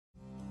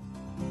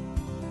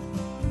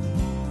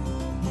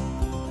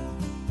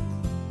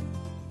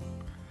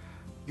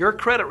Your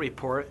credit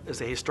report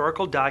is a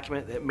historical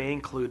document that may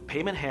include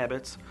payment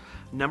habits,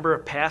 number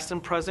of past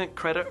and present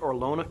credit or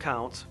loan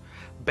accounts,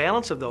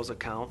 balance of those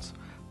accounts,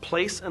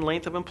 place and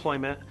length of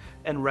employment,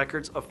 and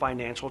records of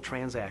financial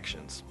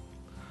transactions.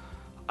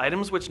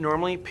 Items which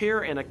normally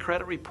appear in a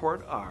credit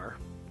report are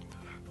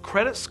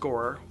credit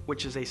score,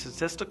 which is a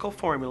statistical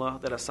formula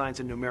that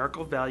assigns a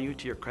numerical value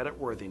to your credit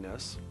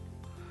worthiness,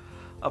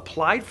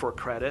 applied for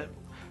credit,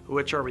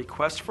 which are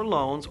requests for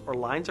loans or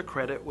lines of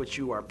credit which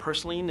you are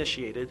personally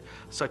initiated,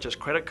 such as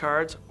credit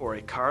cards or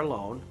a car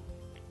loan,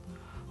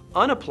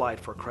 unapplied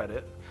for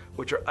credit,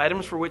 which are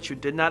items for which you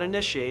did not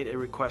initiate a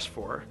request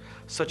for,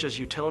 such as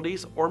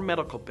utilities or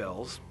medical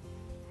bills,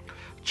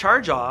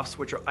 charge-offs,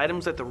 which are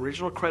items that the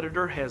original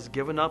creditor has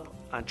given up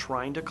on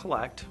trying to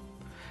collect,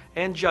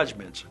 and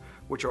judgments,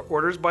 which are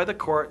orders by the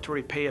court to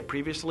repay a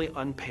previously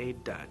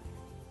unpaid debt.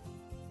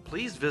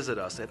 Please visit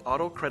us at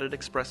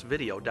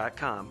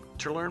AutoCreditExpressVideo.com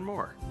to learn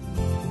more.